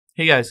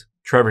Hey guys,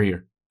 Trevor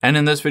here. And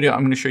in this video, I'm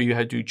going to show you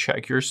how to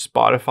check your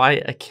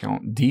Spotify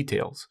account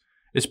details.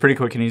 It's pretty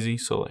quick and easy,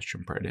 so let's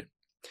jump right in.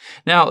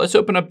 Now, let's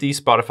open up the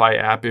Spotify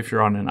app if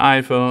you're on an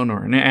iPhone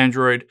or an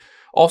Android.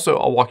 Also,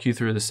 I'll walk you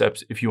through the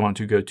steps if you want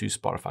to go to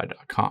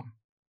Spotify.com.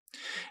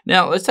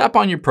 Now, let's tap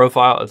on your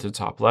profile at the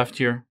top left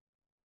here,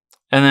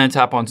 and then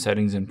tap on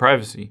Settings and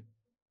Privacy.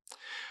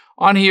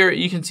 On here,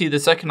 you can see the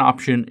second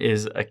option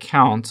is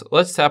Account.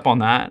 Let's tap on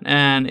that,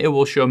 and it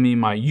will show me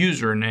my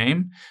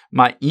username,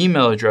 my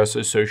email address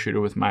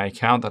associated with my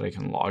account that I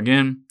can log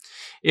in.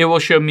 It will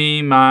show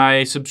me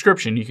my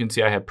subscription. You can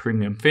see I have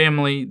Premium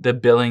Family, the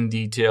billing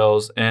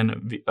details,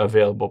 and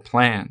available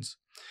plans.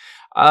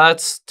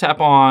 Let's tap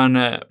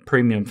on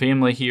Premium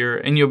Family here,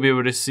 and you'll be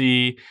able to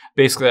see,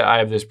 basically, I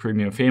have this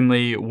Premium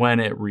Family. When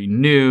it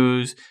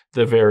renews,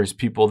 the various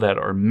people that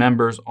are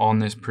members on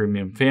this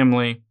Premium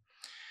Family.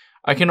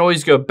 I can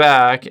always go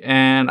back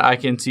and I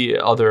can see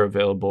other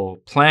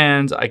available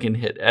plans. I can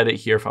hit edit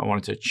here if I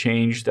wanted to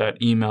change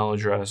that email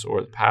address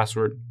or the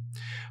password.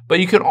 But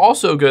you can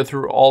also go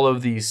through all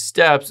of these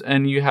steps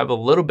and you have a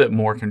little bit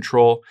more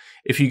control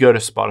if you go to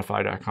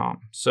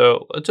Spotify.com.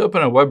 So let's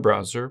open a web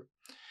browser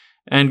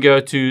and go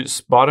to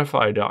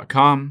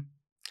Spotify.com.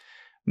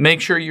 Make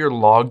sure you're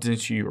logged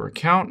into your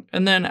account.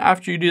 And then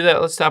after you do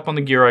that, let's tap on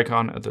the gear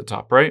icon at the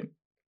top right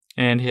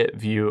and hit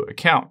View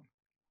Account.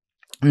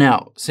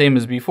 Now, same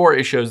as before,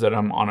 it shows that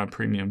I'm on a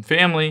Premium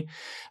Family.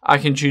 I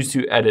can choose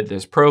to edit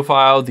this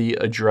profile, the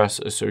address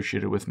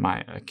associated with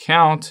my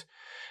account.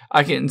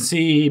 I can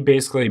see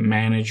basically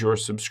manage your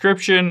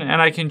subscription,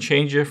 and I can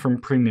change it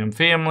from Premium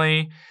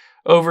Family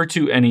over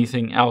to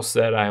anything else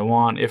that I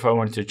want. If I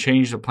want to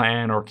change the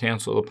plan or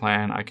cancel the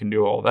plan, I can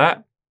do all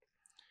that.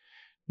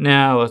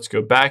 Now, let's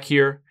go back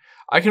here.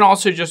 I can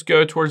also just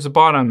go towards the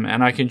bottom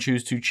and I can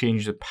choose to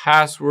change the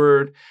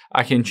password.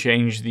 I can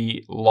change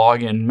the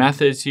login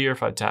methods here.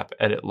 If I tap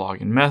edit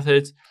login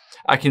methods,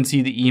 I can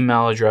see the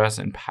email address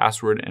and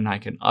password and I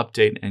can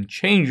update and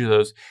change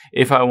those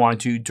if I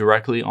wanted to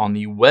directly on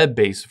the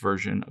web-based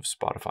version of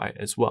Spotify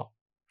as well.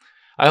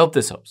 I hope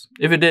this helps.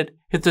 If it did,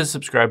 hit the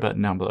subscribe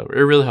button down below. It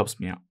really helps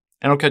me out.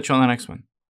 And I'll catch you on the next one.